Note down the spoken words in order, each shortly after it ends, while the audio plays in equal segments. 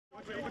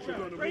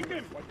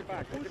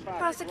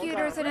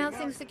Prosecutors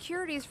announcing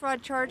securities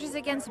fraud charges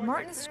against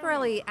Martin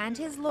Shkreli and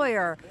his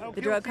lawyer,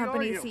 the drug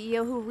company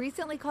CEO who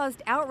recently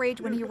caused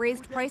outrage when he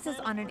raised prices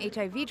on an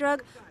HIV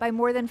drug by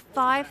more than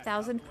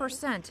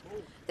 5,000%.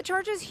 The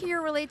charges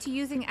here relate to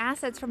using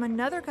assets from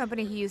another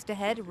company he used to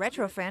head,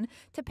 Retrofin,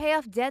 to pay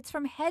off debts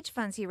from hedge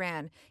funds he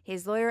ran.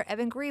 His lawyer,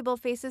 Evan Griebel,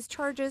 faces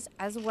charges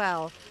as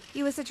well.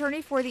 U.S.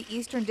 Attorney for the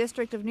Eastern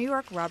District of New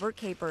York, Robert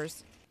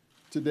Capers.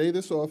 Today,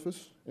 this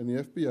office and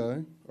the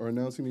FBI are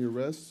announcing the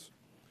arrests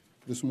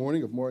this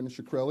morning of Martin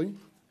Shkreli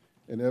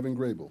and Evan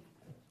Griebel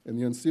and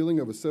the unsealing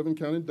of a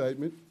 7-count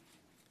indictment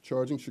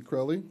charging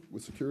Shkreli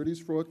with securities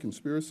fraud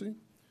conspiracy,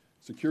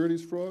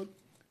 securities fraud,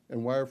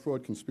 and wire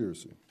fraud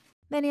conspiracy.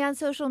 Many on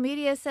social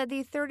media said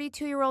the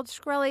 32-year-old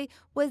Shkreli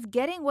was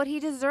getting what he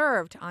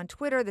deserved. On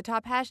Twitter, the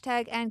top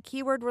hashtag and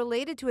keyword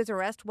related to his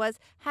arrest was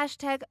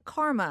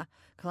 #karma.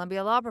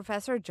 Columbia Law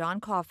professor John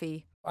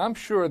Coffey. I'm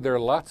sure there are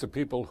lots of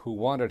people who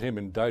wanted him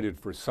indicted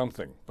for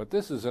something, but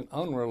this is an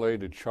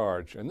unrelated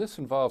charge, and this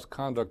involves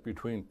conduct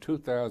between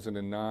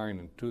 2009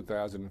 and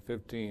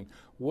 2015,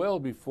 well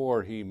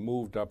before he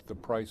moved up the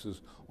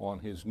prices on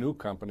his new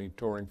company,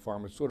 Turing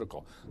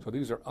Pharmaceutical. So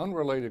these are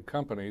unrelated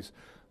companies,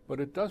 but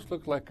it does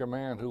look like a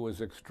man who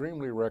was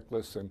extremely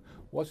reckless and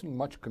wasn't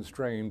much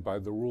constrained by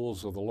the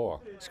rules of the law.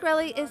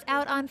 Shkreli is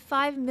out on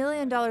 $5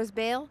 million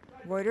bail.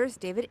 Reuters'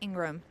 David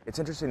Ingram. It's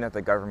interesting that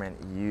the government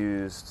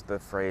used the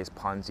phrase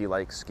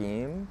Ponzi-like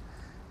scheme,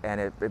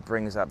 and it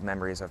brings up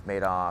memories of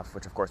Madoff,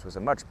 which of course was a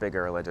much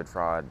bigger alleged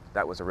fraud.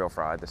 That was a real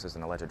fraud. This is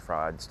an alleged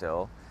fraud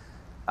still.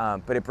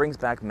 But it brings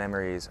back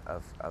memories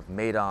of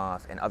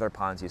Madoff and other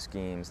Ponzi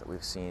schemes that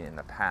we've seen in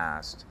the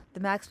past. The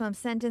maximum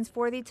sentence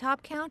for the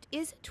top count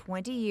is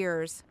 20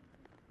 years.